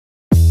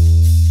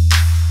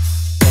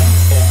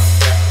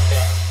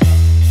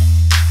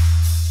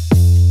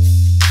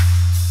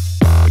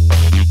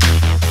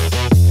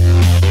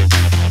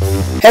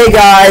Hey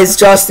guys,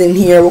 Justin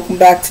here. Welcome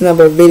back to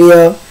another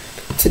video.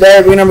 Today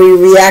we're going to be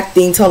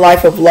reacting to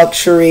Life of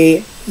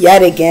Luxury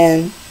yet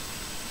again.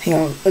 Hang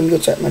on, let me go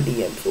check my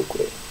DMs real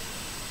quick.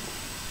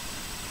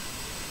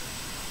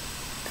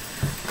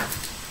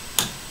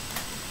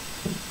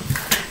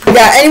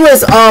 Yeah, anyways,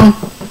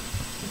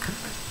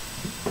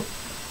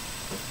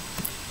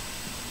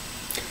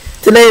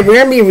 today we're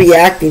going to be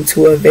reacting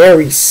to a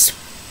very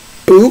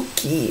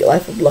spooky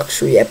Life of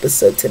Luxury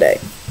episode today.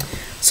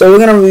 So we're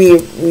gonna be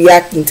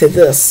reacting to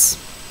this.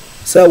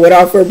 So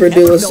without further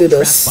ado, let's do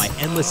this. By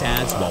endless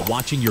ads while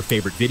watching your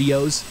favorite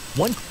videos.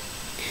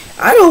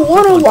 I don't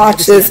want to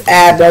watch this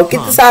ad, bro.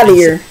 Get this out of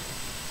here.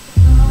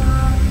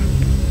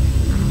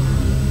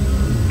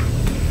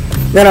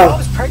 No,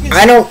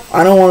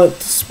 I don't want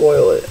to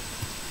spoil it.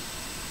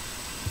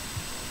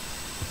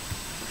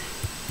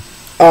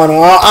 Oh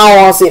no, I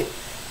don't want to see it.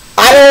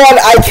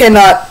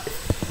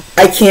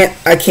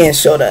 I can't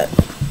show that.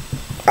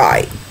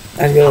 Alright.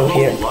 Let's go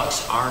here.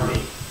 Lux Army,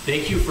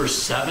 thank you for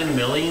 7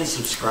 million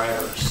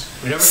subscribers.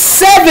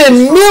 7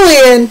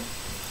 million?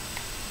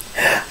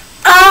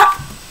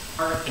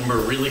 And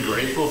we're really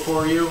grateful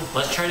for you.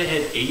 Let's try to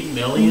hit 8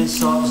 million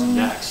subs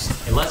next.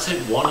 And let's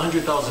hit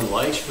 100,000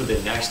 likes for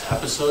the next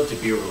episode to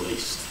be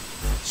released.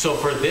 So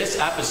for this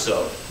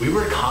episode, we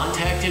were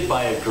contacted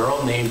by a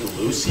girl named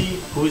Lucy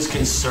who is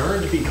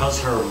concerned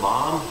because her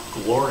mom,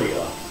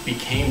 Gloria,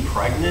 became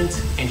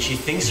pregnant and she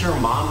thinks her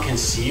mom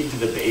conceived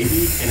the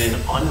baby in an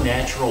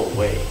unnatural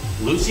way.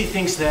 Lucy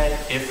thinks that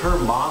if her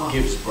mom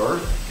gives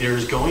birth,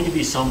 there's going to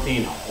be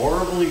something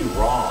horribly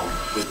wrong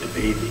with the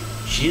baby.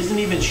 She isn't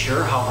even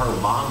sure how her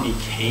mom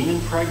became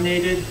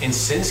impregnated, and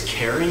since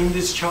carrying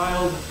this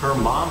child, her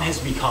mom has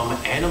become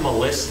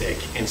animalistic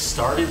and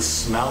started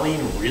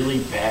smelling really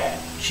bad.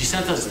 She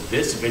sent us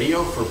this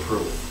video for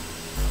proof.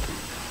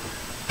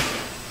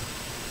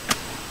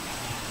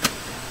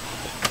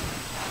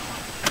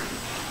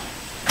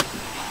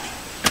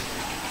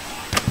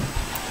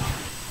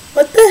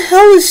 What the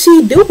hell is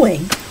she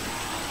doing?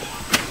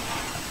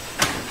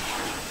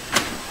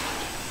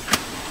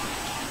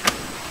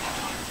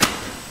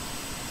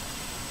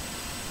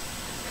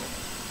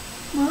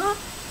 What?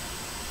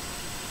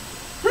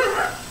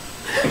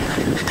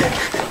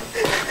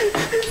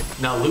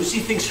 Now Lucy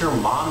thinks her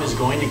mom is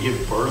going to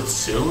give birth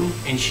soon,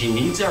 and she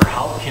needs our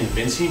help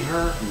convincing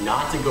her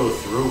not to go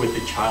through with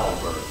the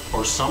childbirth,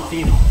 or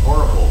something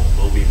horrible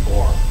will be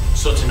born.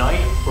 So tonight,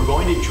 we're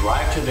going to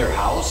drive to their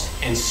house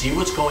and see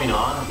what's going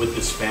on with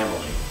this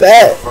family.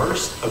 Bet.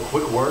 First, a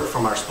quick word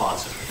from our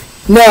sponsor.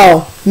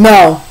 No.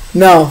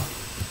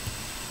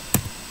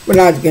 We're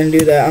not gonna do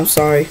that. I'm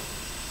sorry.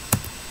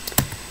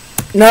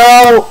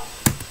 No.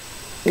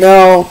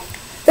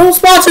 Don't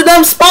sponsor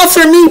them.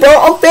 Sponsor me, bro.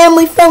 I'm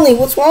family friendly.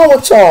 What's wrong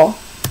with y'all?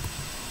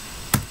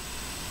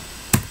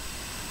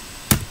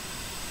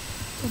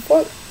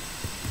 What?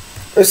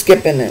 We're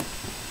skipping it.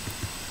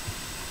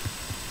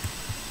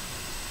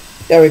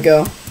 There we go.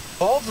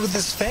 Involved with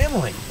this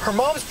family. Her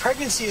mom's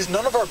pregnancy is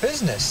none of our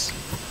business.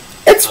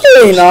 It's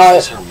really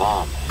not. Her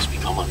mom has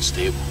become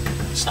unstable.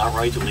 It's not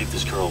right to leave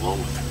this girl alone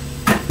with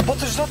her. But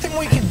there's nothing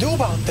we can do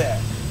about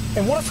that.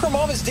 And what if her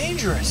mom is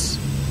dangerous?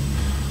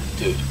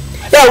 Dude.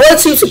 Yeah, what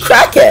if she's a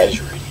crackhead?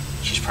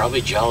 She's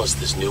probably jealous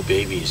this new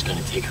baby is going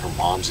to take her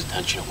mom's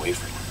attention away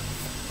from her.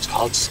 It's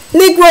called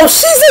Negro,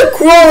 she's a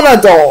grown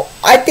adult.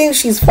 I think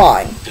she's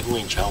fine.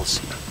 sibling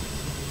jealousy.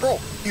 Bro,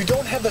 you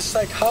don't have a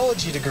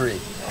psychology degree.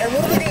 And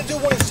what are they going to do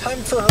when it's time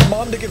for her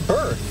mom to give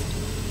birth?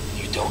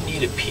 You don't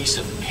need a piece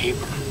of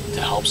paper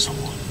to help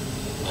someone.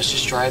 Let's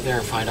just drive there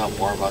and find out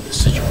more about the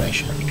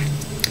situation.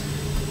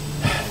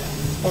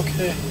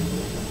 Okay.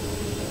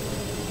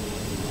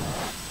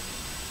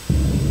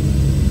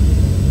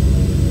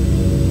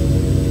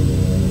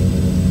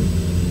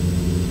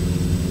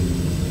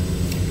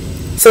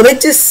 So they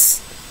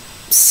just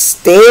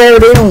stare,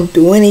 they don't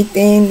do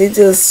anything, they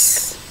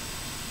just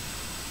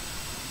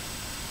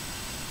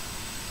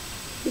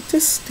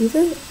do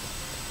that.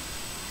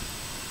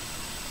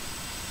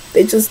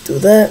 They just do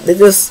that. They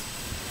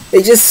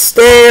just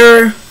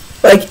stare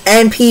like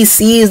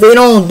NPCs, they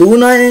don't do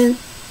nothing.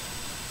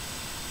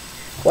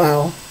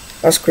 Wow,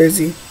 that's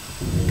crazy. Your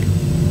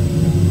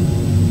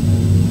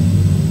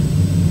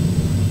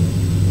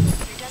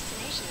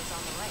destination is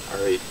on the right.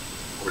 Alright,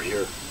 we're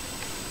here.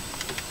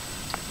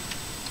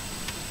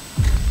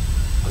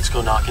 Let's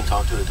go knock and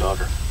talk to the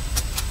daughter.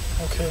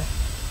 Okay.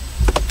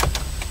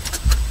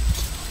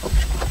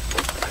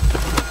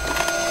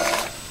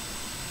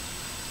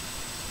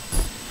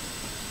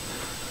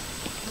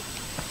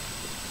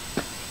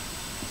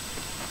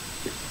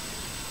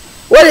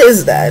 What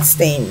is that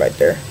stain right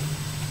there?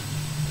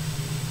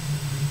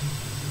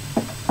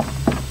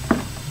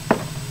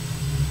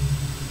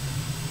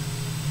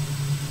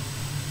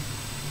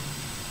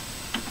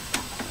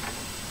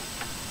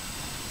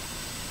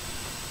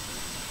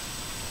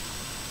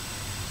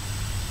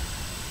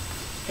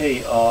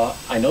 Hey,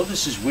 I know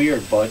this is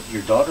weird, but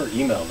your daughter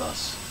emailed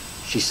us.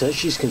 She says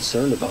she's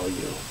concerned about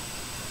you.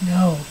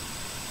 No,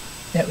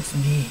 that was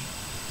me.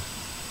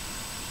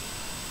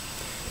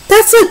 The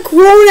That's a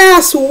grown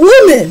ass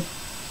woman.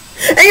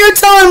 And you're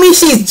telling me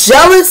she's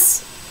jealous?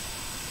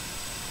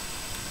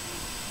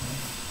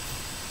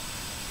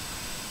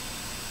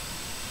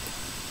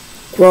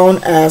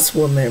 Grown ass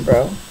woman,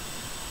 bro.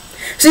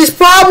 She's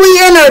probably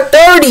in her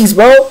 30s,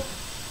 bro.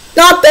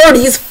 Not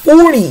 30s,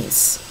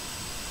 40s.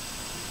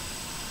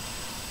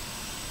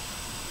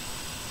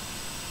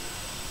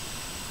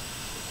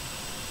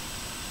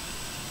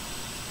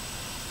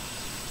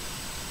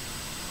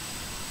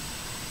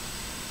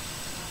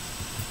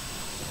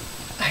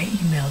 I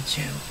emailed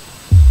you.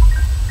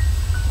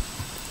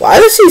 Why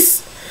does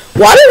it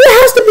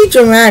have to be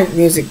dramatic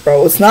music,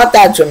 bro? It's not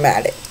that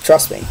dramatic.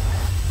 Trust me.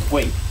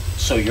 Wait,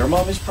 so your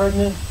mom is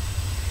pregnant?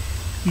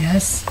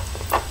 Yes,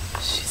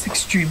 she's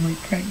extremely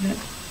pregnant.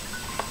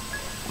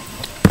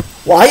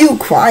 Why are you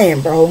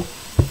crying, bro?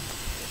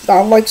 It's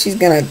not like she's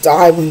gonna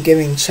die when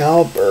giving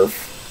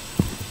childbirth.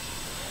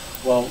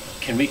 Well,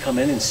 can we come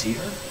in and see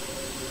her?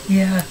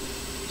 Yeah,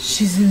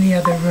 she's in the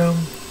other room.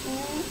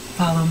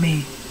 Follow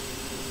me.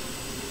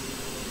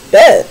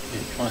 Bet.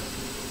 Yeah, come on.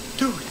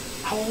 Dude,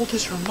 how old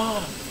is her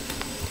mom?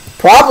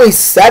 Probably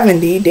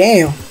 70,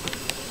 damn.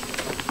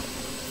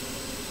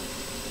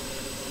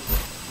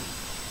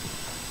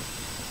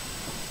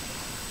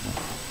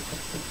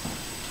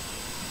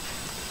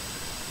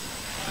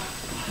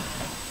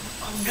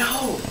 Oh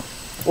no!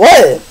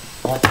 What?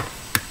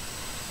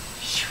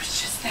 She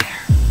was just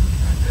there.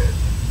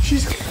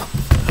 She's...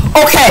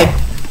 Okay,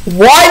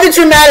 why the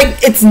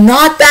dramatic? It's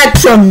not that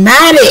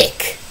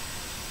dramatic.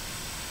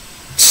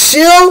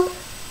 Chill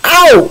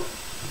out.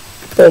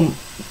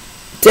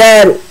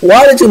 Dad,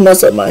 why did you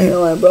mess up my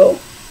hairline, bro?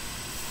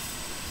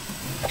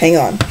 Hang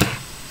on.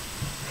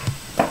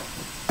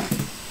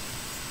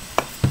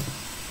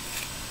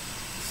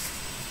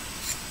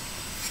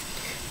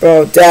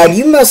 Bro, Dad,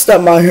 you messed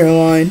up my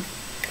hairline.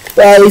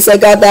 But at least I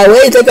got that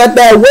wave. I got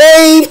that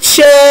wave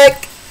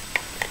check.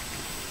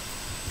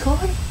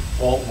 gone?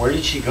 Well, where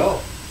did she go?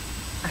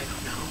 I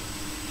don't know.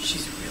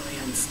 She's really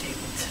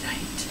unstable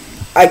tonight.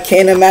 I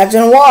can't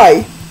imagine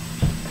why.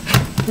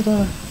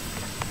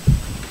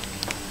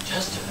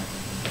 Chester,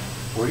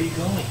 where are you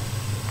going?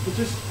 We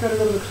just gotta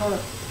go to the car.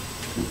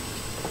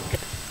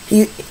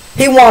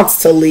 He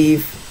wants to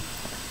leave.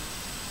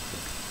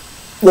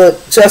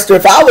 Look, Chester,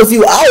 if I was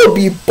you, I would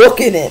be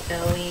booking it.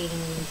 Going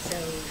so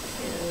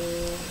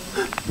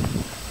soon.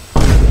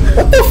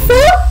 What the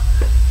fuck?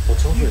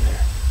 What's over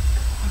there?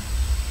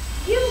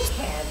 You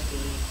can't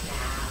leave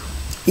now.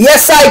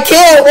 Yes, I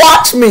can.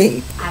 Watch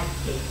me. I'm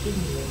taking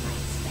you in my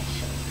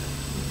special room.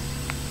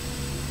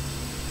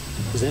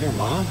 Is that her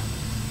mom?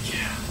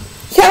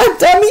 Yeah,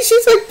 dummy.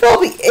 She's like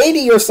probably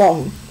 80 or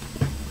something.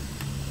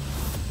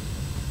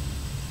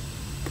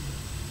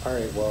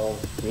 Alright, well,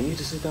 we need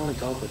to sit down and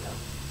talk with them.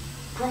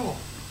 Bro,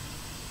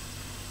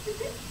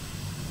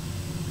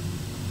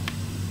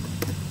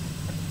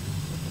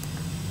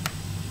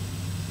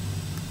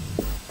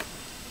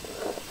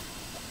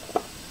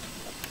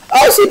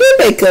 Oh, she did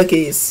make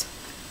cookies.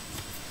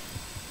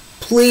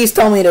 Please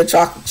tell me the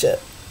chocolate chip.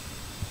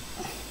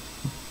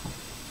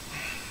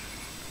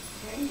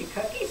 Here are your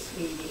cookies,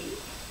 sweetie.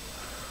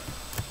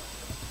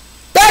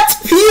 That's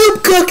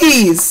pube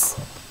cookies.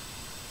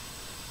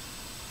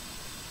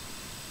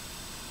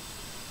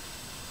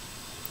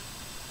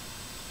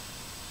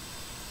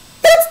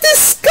 That's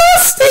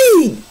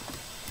disgusting.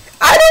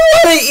 I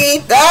don't want to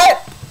eat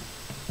that.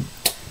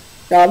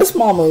 Nah, this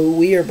mama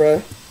weird,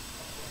 bro.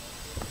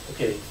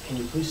 Okay, can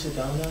you please sit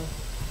down now?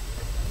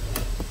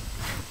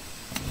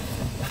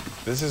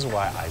 This is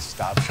why I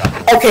stopped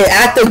shopping. Okay,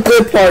 at the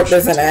good part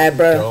doesn't add,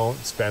 bro. Don't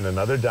spend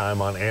another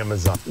dime on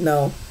Amazon.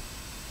 No.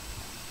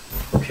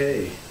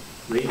 Okay,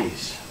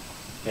 ladies,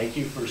 thank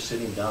you for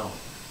sitting down.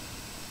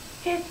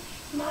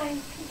 It's my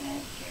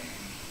pleasure.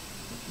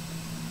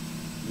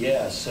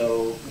 Yeah,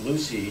 so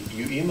Lucy,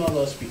 you emailed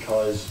us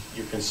because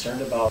you're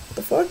concerned about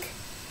The fuck?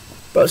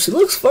 Bro, she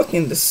looks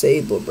fucking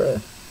disabled, bro.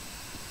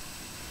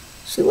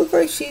 She looks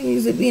like she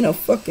needs to be in a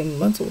fucking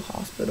mental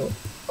hospital.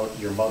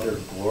 your mother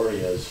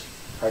Gloria's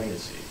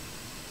pregnancy.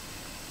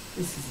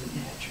 This isn't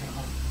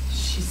natural.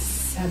 She's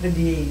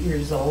 78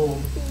 years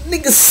old.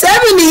 Nigga,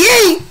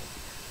 78?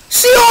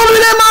 She older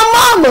than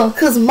my mama.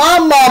 Cause my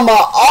mama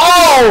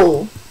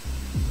old.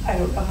 I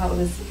don't know how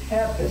this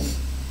happened.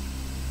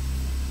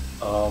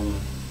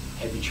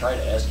 Have you tried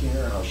asking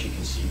her how she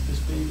conceived this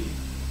baby?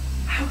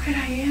 How could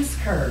I ask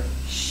her?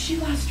 She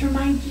lost her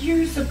mind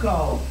years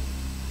ago.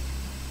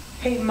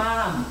 Hey,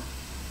 Mom,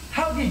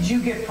 how did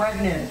you get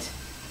pregnant?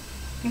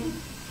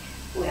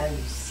 Well,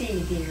 you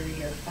see, dear,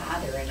 your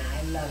father and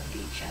I loved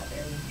each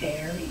other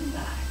very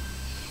much.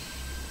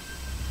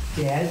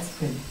 Dad's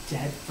been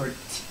dead for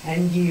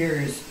 10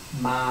 years,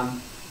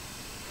 Mom.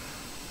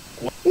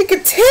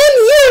 Nigga, 10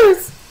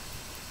 years?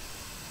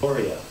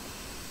 Gloria,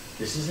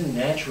 this isn't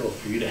natural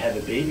for you to have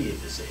a baby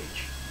at this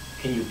age.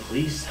 Can you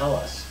please tell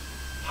us,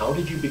 how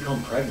did you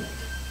become pregnant?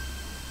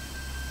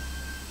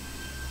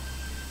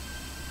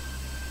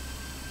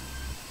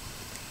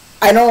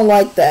 I don't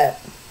like that.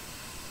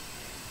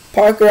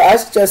 Parker, I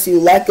suggest you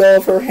let go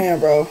of her hand,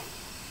 bro.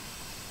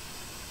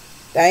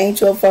 That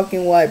ain't your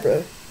fucking wife,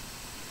 bro.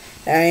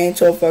 That ain't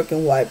your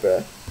fucking wife,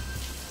 bro.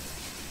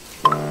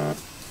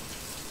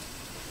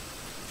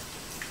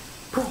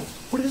 Bro,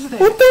 what is that?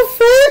 What the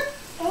fuck?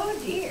 Oh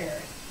dear.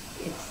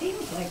 It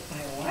seems like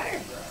my water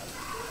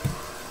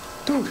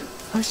broke. Dude,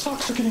 my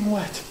socks are getting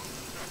wet.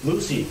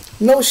 Lucy,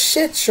 No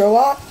shit,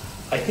 Sherlock.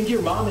 I think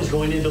your mom is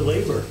going into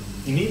labor.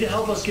 You need to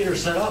help us get her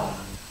set up.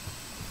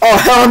 Oh,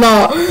 hell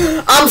no.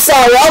 I'm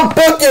sorry. I'm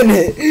booking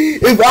it.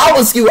 If I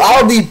was you,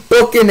 I would be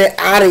booking it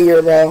out of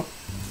here, bro.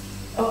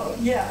 Oh,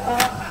 yeah,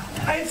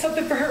 I have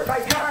something for her in my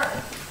car.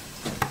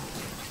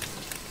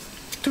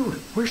 Dude,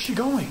 where's she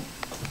going?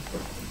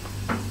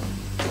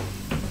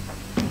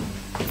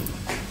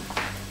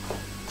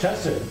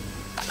 Test it.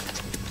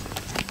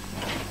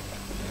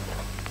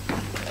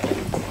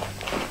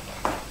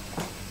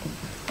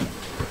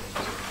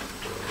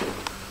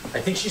 I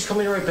think she's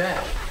coming right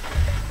back.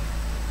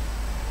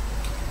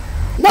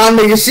 Nah,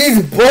 nigga,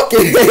 she's booking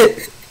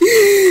it.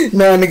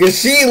 Nah, nigga,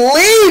 she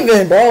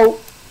leaving, bro.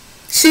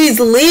 She's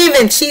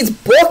leaving. She's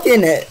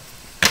booking it.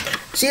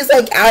 She's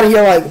like out of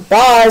here like,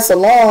 bye, so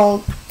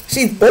long.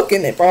 She's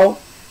booking it, bro.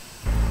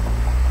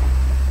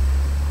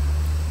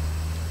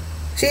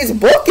 She's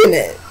booking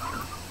it.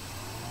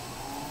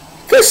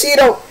 Cause she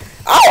don't.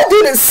 I would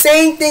do the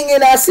same thing in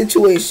that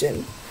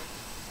situation.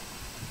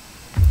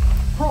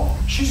 Bro,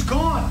 she's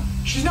gone.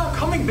 She's not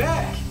coming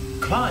back.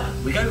 Come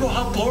on, we gotta go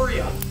help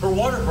Gloria. Her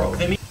water broke.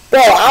 That means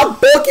Bro, I'm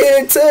booking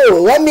it too.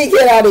 Let me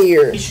get out of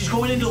here. she's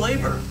going into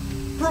labor.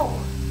 Bro,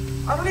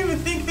 I don't even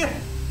think that...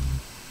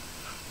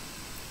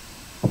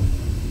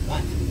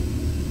 What?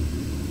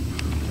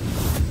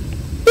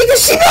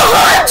 Because she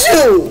behind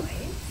you.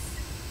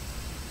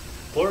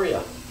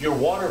 Gloria, your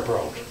water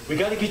broke. We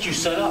gotta get you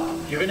set up.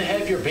 You're gonna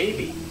have your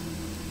baby.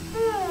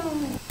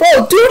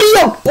 Bro, do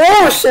the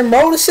abortion,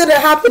 bro. This should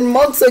have happened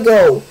months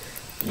ago.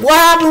 What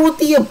happened with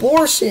the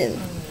abortion?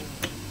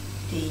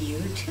 Do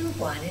you two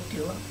want to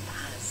do a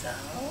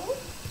puzzle?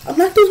 I'm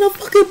not doing a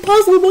fucking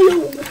puzzle, bro.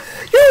 You're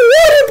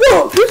water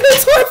broke. There's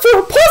no time for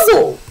a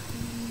puzzle.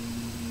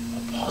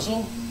 A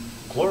puzzle?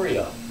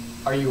 Gloria,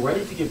 are you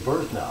ready to give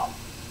birth now?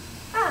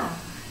 Ah,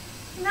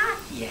 not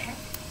yet.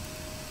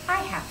 I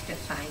have to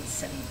find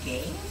some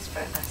games for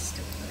us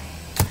to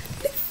play.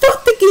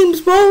 Fuck the games,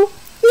 bro.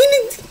 We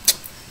need.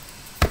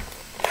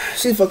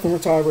 She's fucking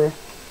retarded, bro.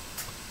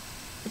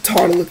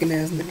 Retarded looking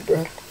ass nigga, bro.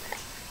 Look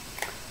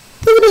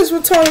at this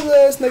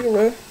retarded ass nigga,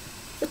 bro.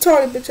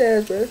 Retarded bitch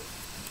ass, bro.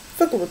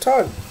 Fucking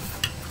retarded.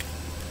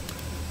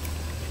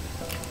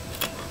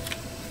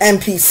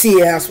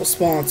 NPC ass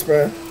response,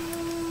 bro.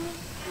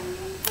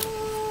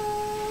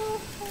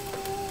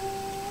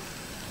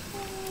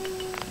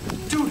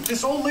 Dude,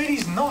 this old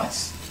lady's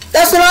nuts.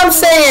 That's what I'm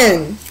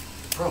saying.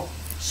 Bro,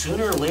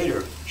 sooner or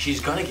later, she's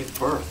gonna give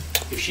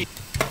birth. If she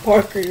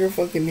Parker, you're a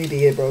fucking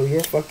idiot, bro. You're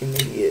a fucking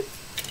idiot.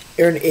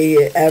 You're an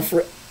idiot.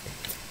 Every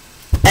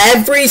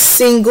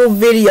single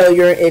video,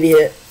 you're an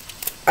idiot.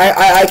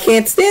 I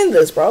can't stand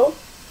this, bro.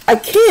 I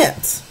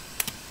can't.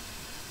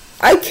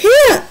 I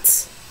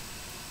can't.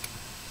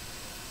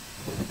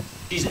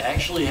 she's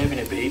actually having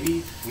a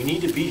baby, we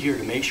need to be here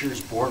to make sure it's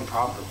born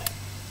properly.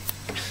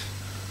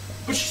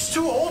 But she's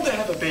too old to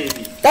have a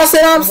baby. That's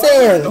what I'm Why would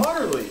saying. her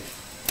daughter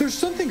leave? There's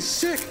something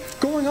sick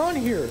going on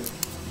here.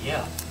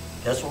 Yeah,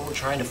 that's what we're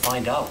trying to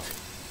find out.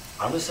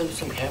 I'm gonna set up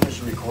some cameras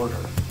to record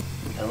her.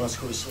 Then let's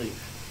go to sleep.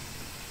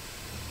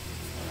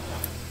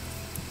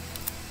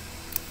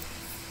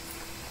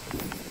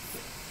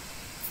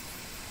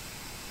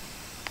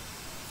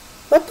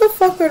 What the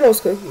fuck are those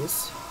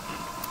cookies?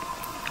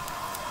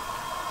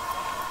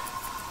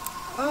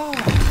 Oh.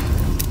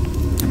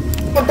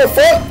 What the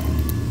fuck?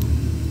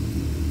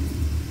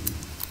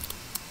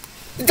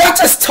 Did that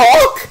just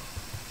talk?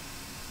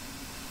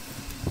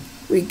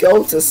 We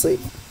go to sleep.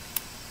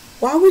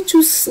 Why would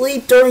you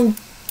sleep during...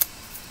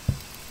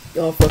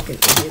 Y'all fucking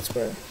idiots,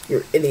 bro.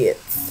 You're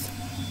idiots.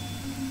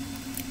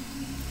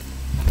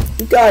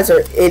 You guys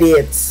are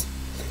idiots.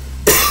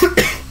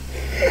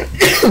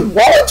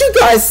 Why would you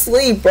guys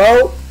sleep,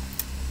 bro?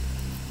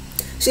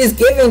 She's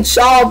giving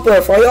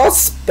childbirth. Are y'all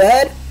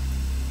sped?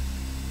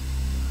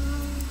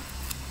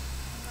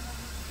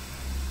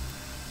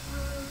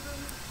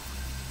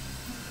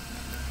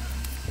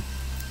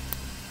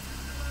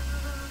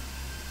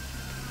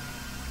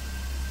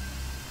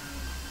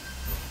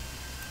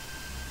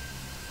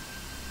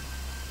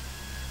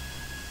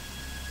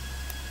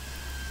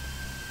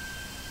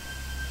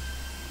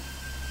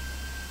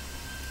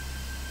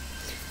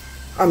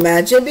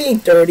 Imagine being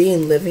 30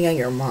 and living at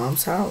your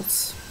mom's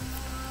house.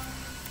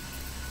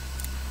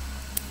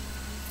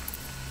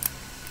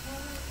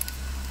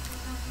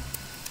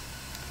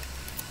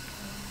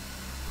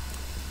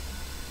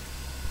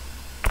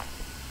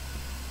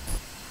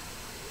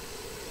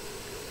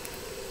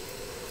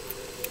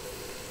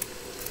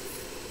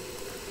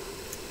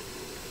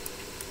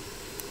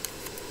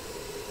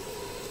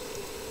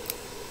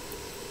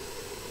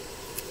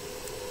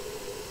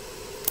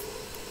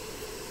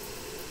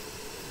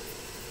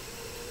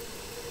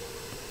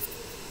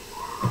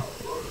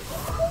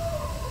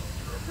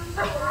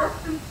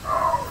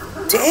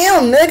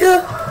 a.m.,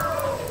 nigga.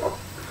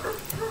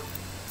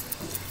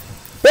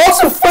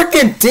 That's a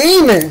freaking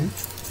demon.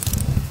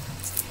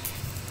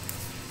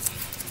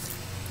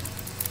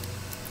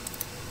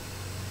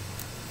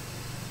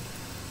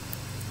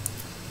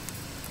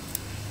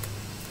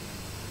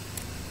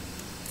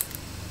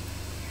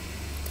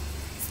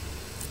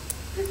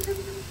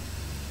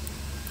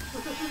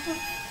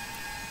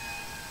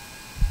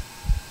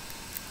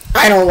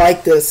 I don't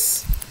like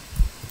this.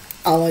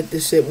 I don't like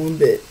this shit one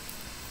bit.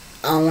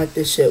 I don't like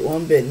this shit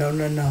one bit. No,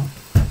 no, no.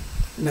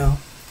 No.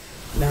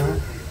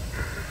 No.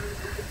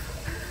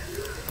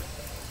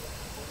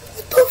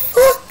 What the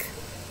fuck?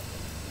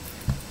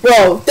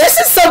 Bro, this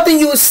is something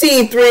you would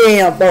see in 3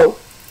 a.m., bro.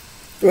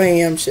 3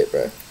 a.m. shit,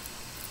 bro.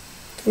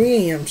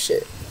 3 a.m.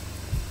 shit.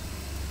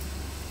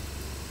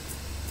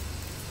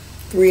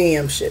 3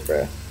 a.m. shit,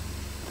 bro.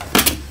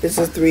 This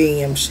is 3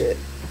 a.m. shit.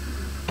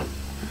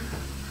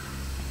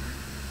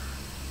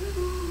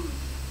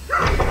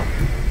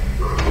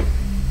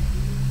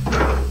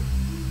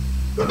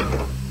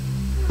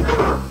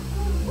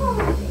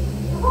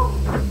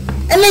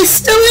 And they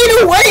still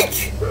ain't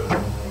awake.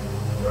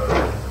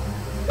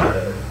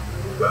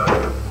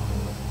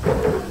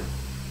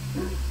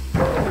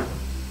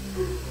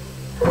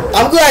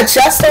 I'm glad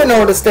Chester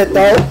noticed it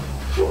though.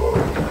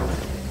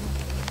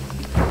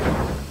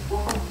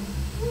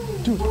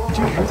 Dude, did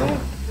you hear that?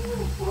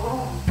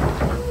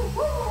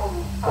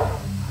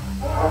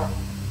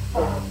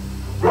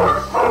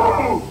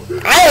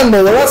 I am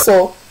the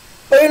vessel.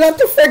 But you're not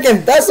the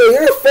freaking vessel.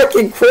 You're a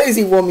freaking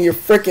crazy woman. You're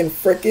freaking.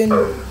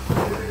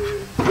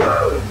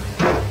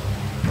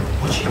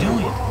 What's she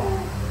doing?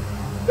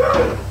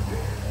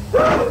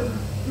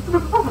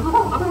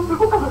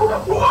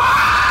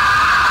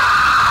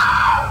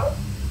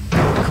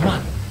 Come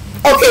on.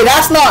 Okay,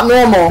 that's not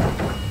normal.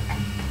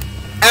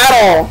 At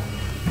all.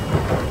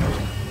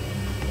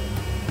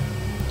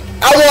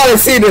 I want to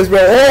see this, bro.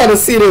 I want to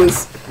see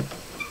this.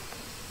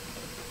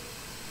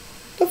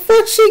 The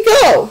fuck she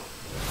go?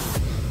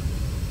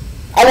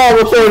 I want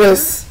to record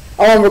this.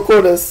 I want to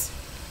record this.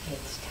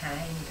 It's time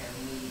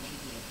for me to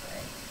give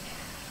birth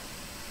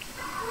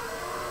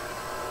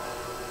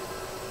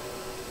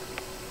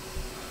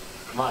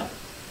now. Come on.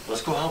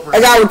 Let's go help her. I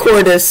gotta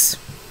record this.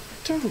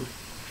 Dude.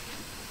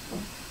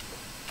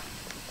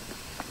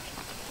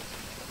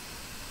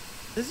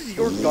 This is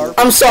your garbage.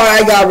 I'm sorry,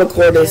 I gotta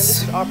record This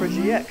this. is Opera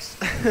GX.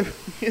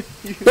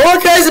 No one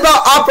cares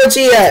about Opera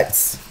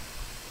GX.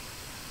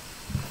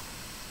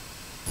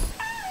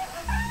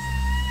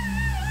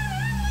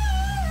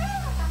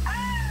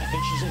 I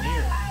think she's in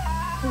here.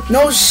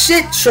 No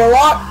shit,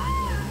 Sherlock.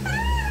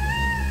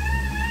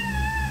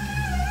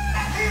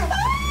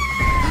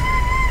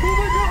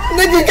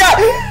 Nigga got.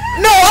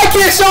 No, I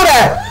can't show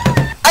that.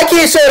 I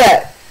can't show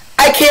that.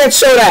 I can't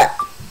show that.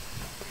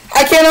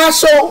 I cannot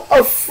show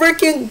a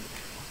freaking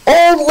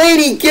old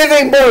lady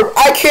giving birth.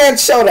 I can't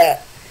show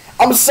that.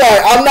 I'm sorry.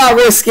 I'm not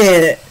risking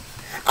it.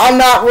 I'm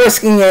not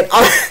risking it.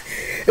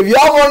 If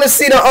y'all want to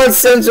see the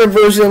uncensored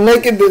version,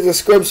 link in the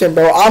description,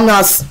 bro. I'm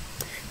not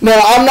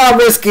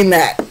risking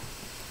that.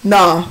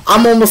 Nah,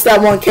 I'm almost at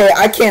 1K.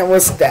 I can't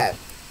risk that.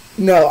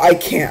 No, I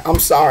can't. I'm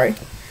sorry.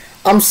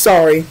 I'm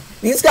sorry.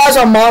 These guys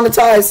are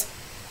monetized.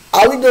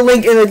 I'll leave the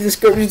link in the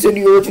description to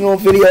the original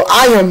video.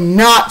 I am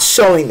not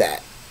showing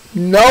that.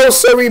 No,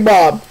 sorry,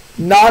 Bob.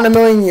 Not in a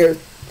million years.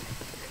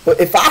 But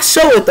if I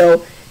show it,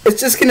 though, it's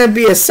just going to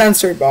be a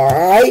censored bar,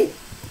 alright?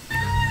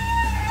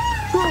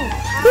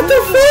 What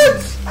the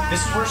fuck?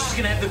 This is where she's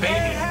gonna have the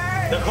baby.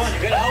 Now come on, you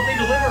gotta help me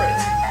deliver it.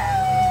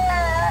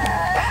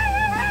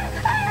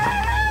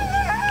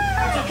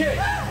 It's okay.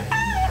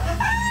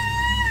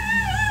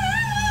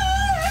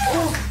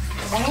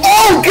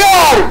 Oh,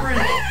 God!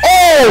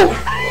 Oh!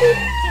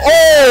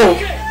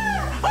 Oh!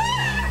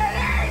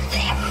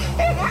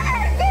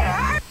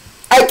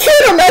 I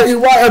can't imagine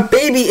why a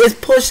baby is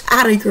pushed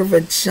out of your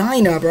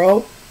vagina,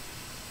 bro.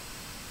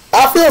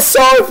 I feel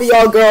sorry for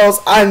y'all girls.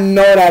 I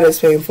know that is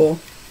painful.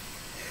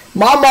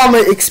 My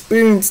mama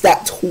experienced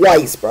that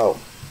twice, bro.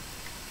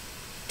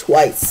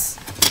 Twice.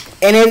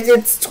 And if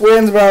it's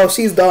twins, bro,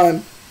 she's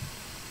done.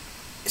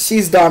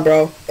 She's done,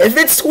 bro. If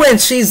it's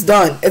twins, she's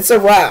done. It's a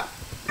wrap.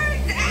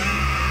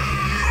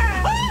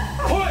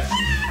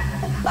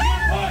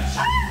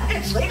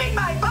 It's leaving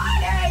my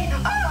body!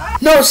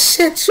 No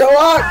shit,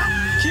 Sherlock.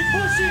 Keep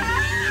pushing.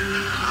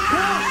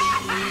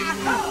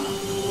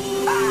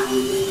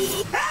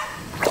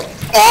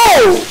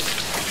 Oh!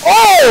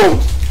 Oh!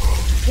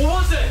 What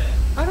was it?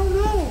 I don't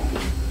know.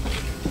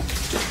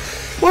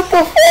 What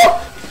the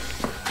fuck?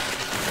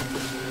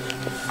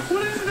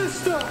 What is this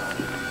stuff?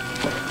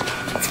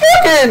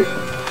 Fucking!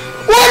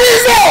 What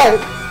is that?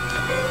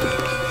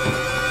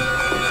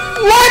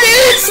 What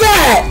is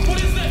that? What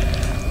is it?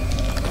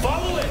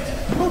 Follow it.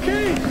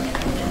 Okay.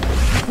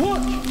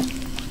 Look.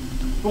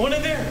 The one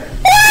in there.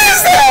 What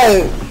is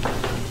that?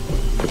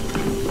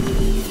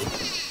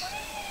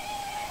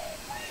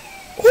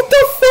 What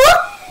the fuck?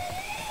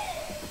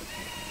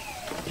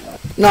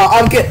 No,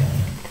 I'm good.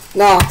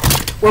 Nah.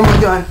 Where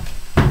my gun?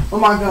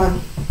 Where my gun?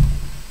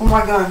 Where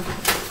my gun?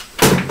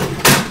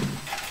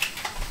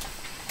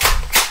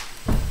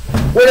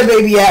 Where the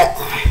baby at?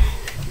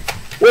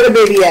 Where the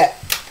baby at?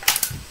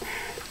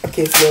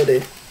 Okay, it's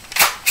loaded.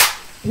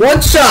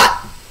 One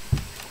shot.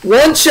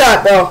 One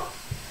shot, bro.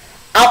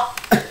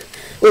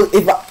 Look,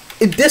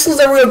 if this was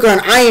a real gun,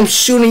 I am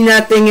shooting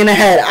that thing in the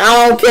head.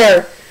 I don't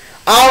care.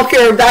 I don't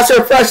care if that's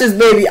your precious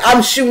baby.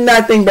 I'm shooting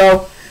that thing,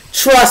 bro.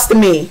 Trust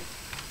me.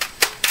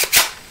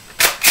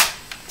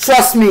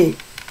 Trust me.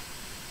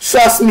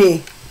 Trust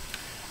me.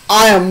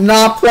 I am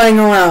not playing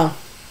around.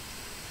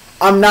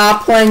 I'm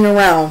not playing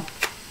around.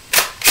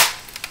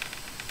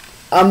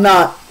 I'm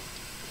not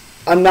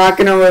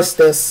gonna risk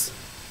this.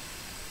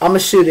 I'ma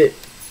shoot it.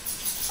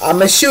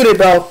 I'ma shoot it,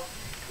 bro.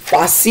 If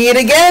I see it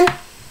again,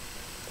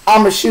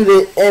 I'ma shoot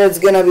it and it's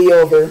gonna be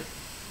over.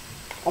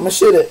 I'ma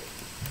shoot it.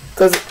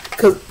 Cause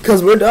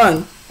we're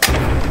done.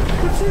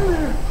 What's in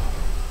there?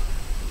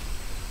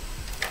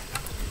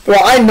 Bro,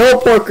 I know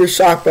Parker's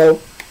shocked, bro.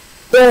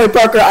 Don't worry,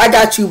 Parker, I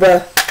got you,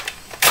 bro.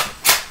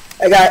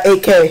 I got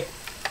AK.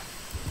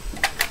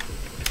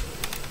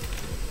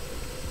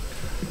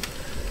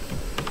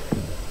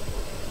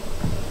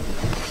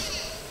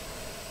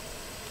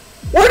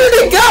 Where did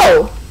it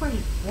go? Wait,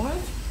 what?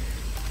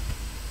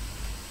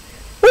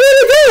 Where did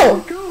it go?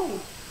 Go.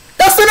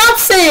 That's what I'm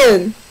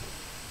saying.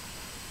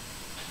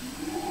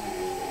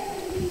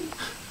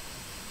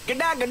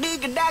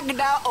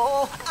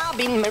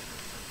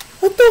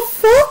 What the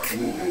fuck?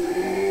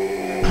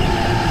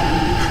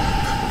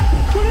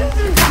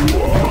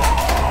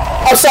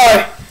 I'm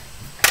sorry.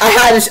 I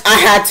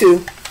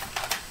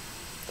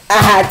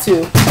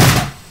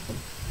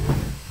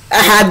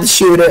had to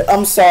shoot it.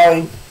 I'm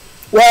sorry.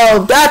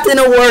 Well, that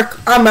didn't work.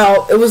 I'm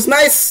out. It was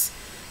nice.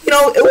 You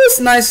know, it was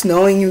nice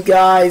knowing you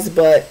guys,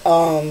 but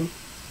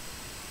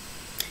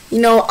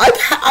you know, I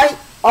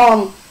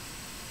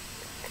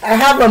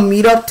have a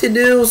meetup to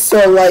do,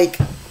 so like,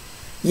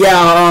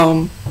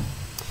 yeah,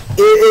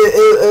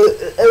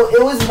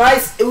 it was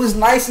nice. It was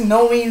nice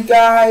knowing you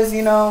guys.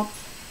 You know,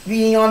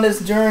 being on this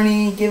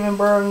journey, giving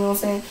birth. You know what I'm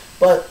saying?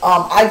 But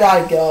I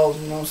gotta go.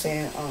 You know what I'm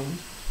saying?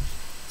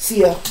 See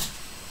ya.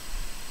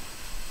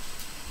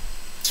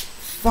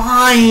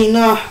 Fine.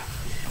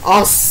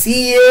 I'll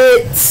see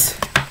it.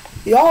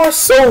 Y'all are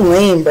so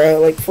lame, bro.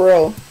 Like, for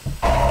real.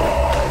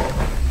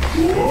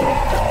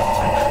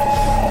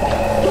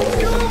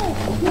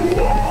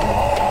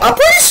 I'm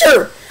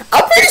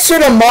pretty sure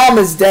the mom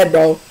is dead,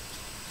 bro.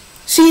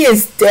 She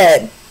is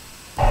dead.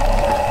 Why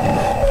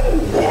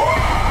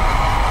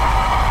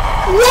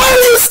are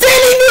you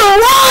standing there?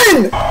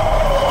 Run!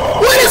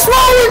 What is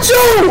wrong with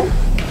you?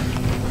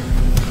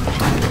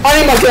 I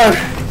need my gun.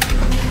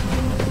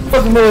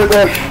 Fucking move it,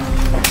 bro.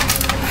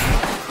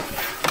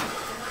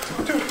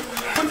 Dude,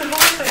 what the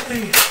hell is that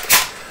thing?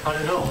 I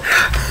don't know.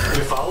 Can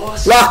you follow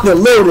us? Locked and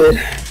loaded.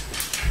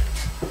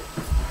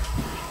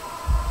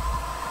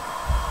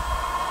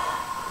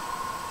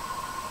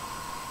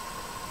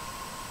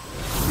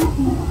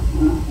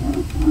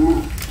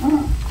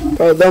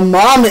 Bro, the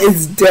mom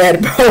is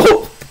dead,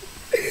 bro.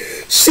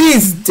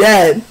 She's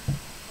dead.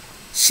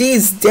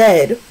 She's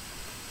dead.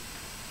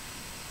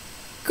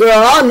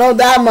 Girl, I know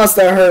that must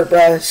have hurt,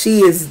 bro.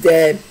 She is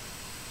dead.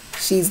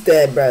 She's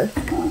dead, bro.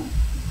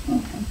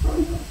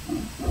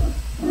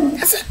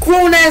 That's a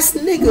grown ass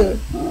nigga.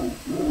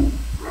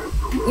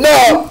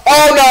 No.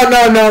 Oh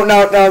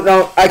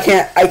no. I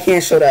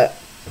can't show that.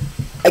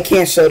 I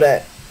can't show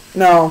that.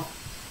 No.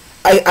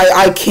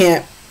 I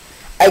can't.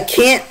 I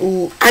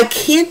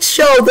can't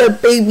show the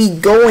baby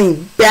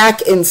going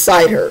back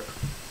inside her.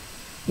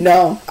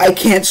 No, I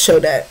can't show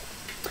that.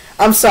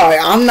 I'm sorry.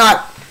 I'm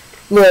not.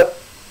 Look.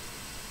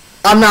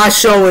 I'm not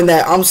showing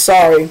that. I'm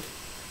sorry.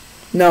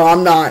 No,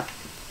 I'm not.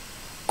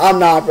 I'm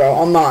not, bro.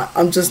 I'm not.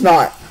 I'm just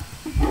not.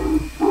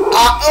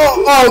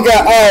 Oh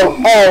god.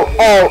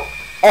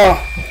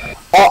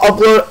 I'll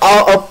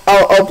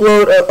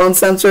upload an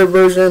uncensored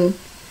version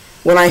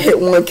when I hit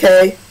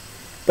 1K.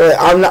 But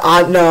I'm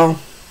not. No.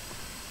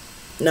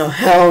 No,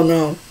 hell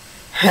no.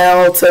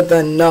 Hell to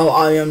the no.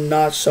 I am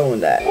not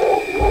showing that.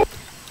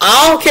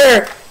 I don't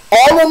care.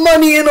 All the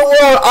money in the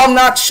world, I'm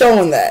not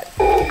showing that.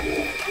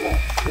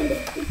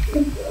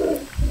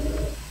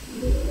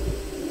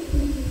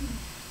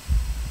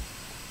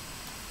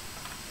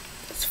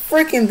 It's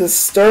freaking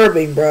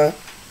disturbing, bruh. I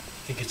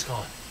think it's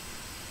gone.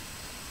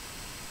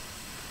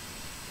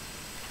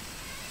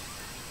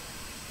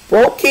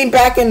 Bro came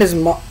back in his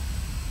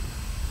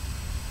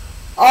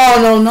Oh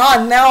no,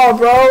 not now,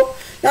 bro.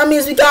 That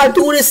means we gotta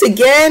do this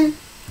again?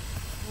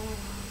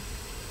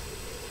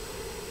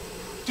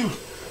 Dude,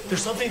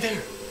 there's something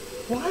there.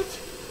 What?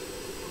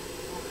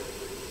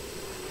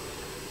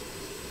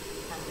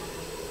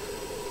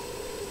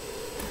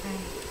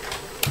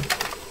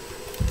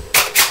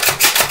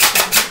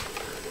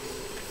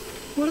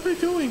 What are they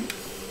doing?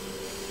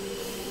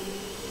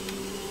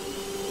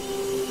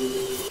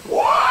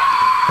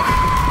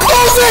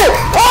 Close it!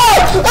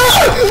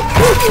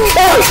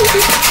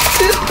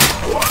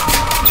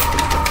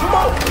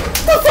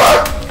 The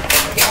fuck?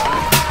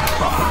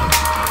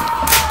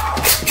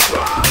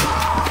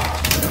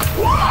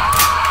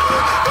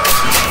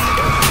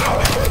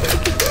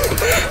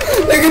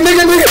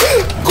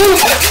 Nigga.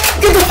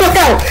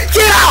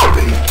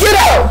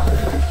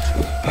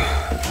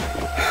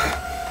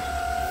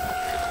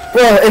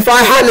 Well, if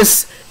I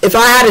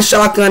had a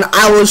shotgun,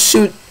 I will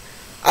shoot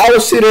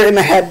her in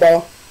the head,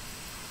 bro.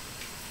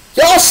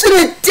 Y'all should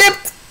have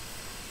dipped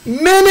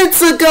minutes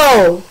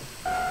ago.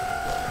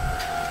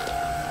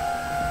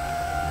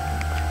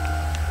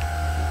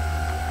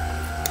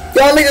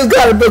 Y'all niggas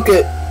gotta book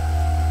it.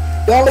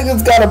 Y'all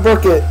niggas gotta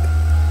book it.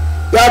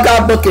 Y'all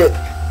gotta book it.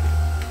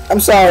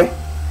 I'm sorry.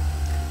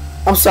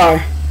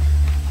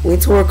 We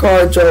tore a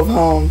car and drove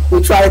home.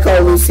 We tried to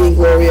call Lucy and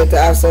Gloria to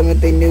ask them if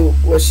they knew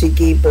what she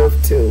gave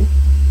birth to.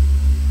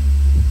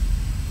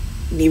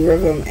 Neither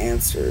of them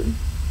answered.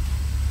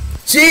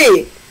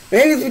 Gee,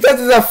 maybe it's because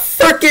it's a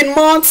freaking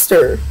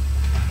monster.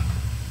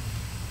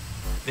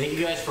 Thank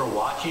you guys for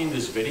watching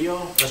this video.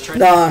 Let's try.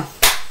 Nah.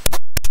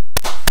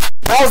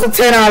 That was a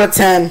 10 out of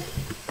 10.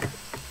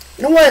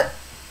 You know what?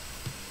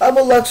 I'm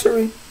a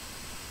luxury.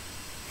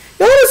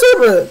 Y'all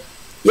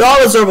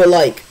deserve a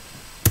like.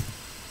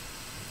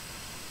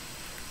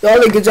 Y'all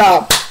did a good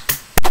job.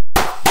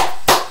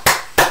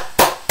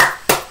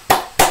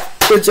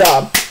 Good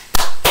job.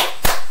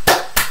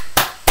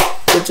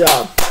 Good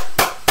job.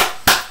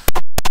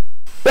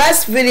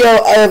 Best video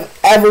I've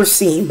ever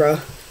seen, bro.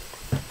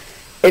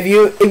 If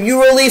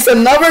you release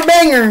another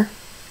banger,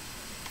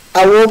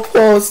 I will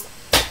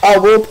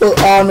put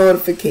all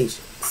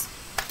notifications.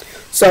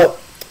 So,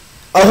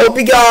 I hope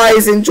you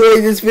guys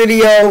enjoyed this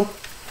video.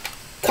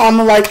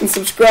 Comment, like, and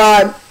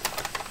subscribe.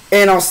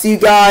 And I'll see you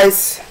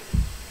guys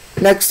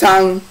next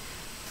time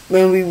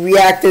when we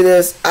react to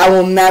this. I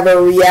will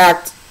never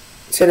react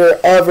to their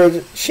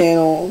other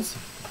channels'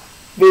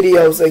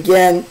 videos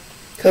again,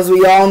 because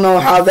we all know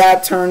how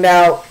that turned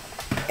out.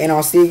 And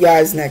I'll see you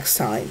guys next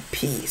time.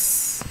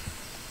 Peace.